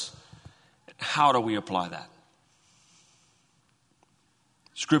Christ? How do we apply that?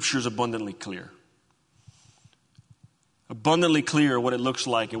 Scripture is abundantly clear. Abundantly clear what it looks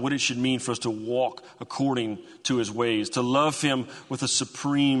like and what it should mean for us to walk according to His ways, to love Him with a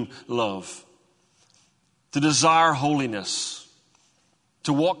supreme love, to desire holiness,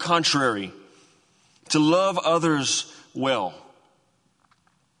 to walk contrary, to love others well.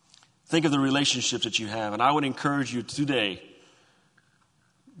 Think of the relationships that you have, and I would encourage you today,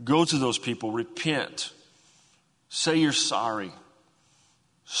 go to those people, repent, say you're sorry,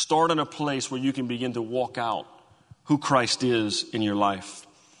 start in a place where you can begin to walk out who Christ is in your life.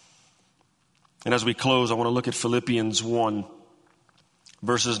 And as we close, I want to look at Philippians 1,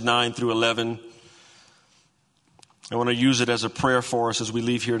 verses 9-11. I want to use it as a prayer for us as we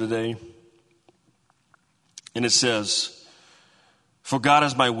leave here today. And it says, for God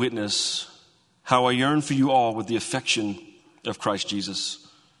is my witness, how I yearn for you all with the affection of Christ Jesus.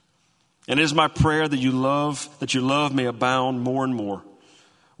 And it is my prayer that your love may abound more and more,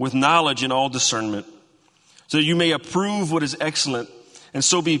 with knowledge and all discernment, so that you may approve what is excellent, and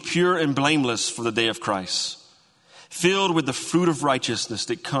so be pure and blameless for the day of Christ, filled with the fruit of righteousness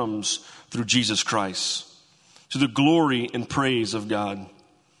that comes through Jesus Christ, to the glory and praise of God.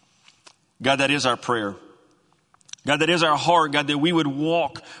 God, that is our prayer. God, that is our heart. God, that we would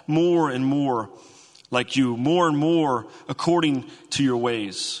walk more and more like you, more and more according to your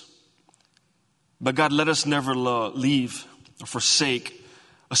ways. But God, let us never leave or forsake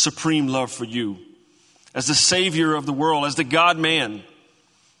a supreme love for you as the Savior of the world, as the God-man.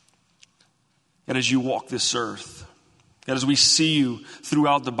 And as you walk this earth, God, as we see you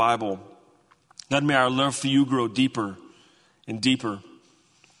throughout the Bible, God, may our love for you grow deeper and deeper.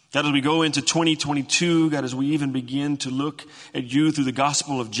 God, as we go into 2022, God, as we even begin to look at you through the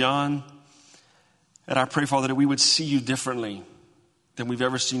Gospel of John, and I pray, Father, that we would see you differently than we've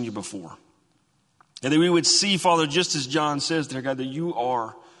ever seen you before. And that we would see, Father, just as John says there, God, that you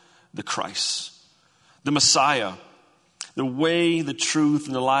are the Christ, the Messiah, the way, the truth,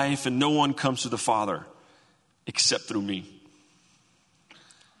 and the life, and no one comes to the Father except through me.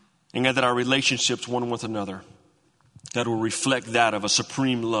 And God, that our relationships one with another, God, will reflect that of a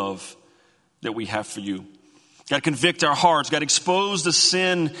supreme love that we have for you. God, convict our hearts. God, expose the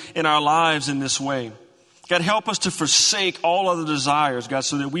sin in our lives in this way. God, help us to forsake all other desires, God,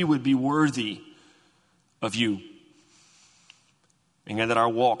 so that we would be worthy of you. And God, that our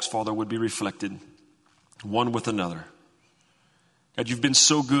walks, Father, would be reflected one with another. God, you've been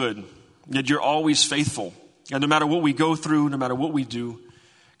so good. God, you're always faithful. God, no matter what we go through, no matter what we do,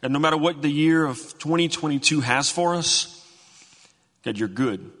 God, no matter what the year of 2022 has for us, God, you're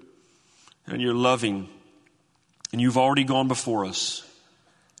good and you're loving and you've already gone before us.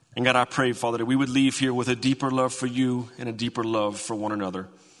 And God, I pray, Father, that we would leave here with a deeper love for you and a deeper love for one another.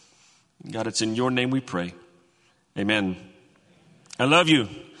 God, it's in your name we pray. Amen. I love you.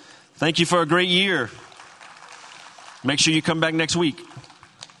 Thank you for a great year. Make sure you come back next week.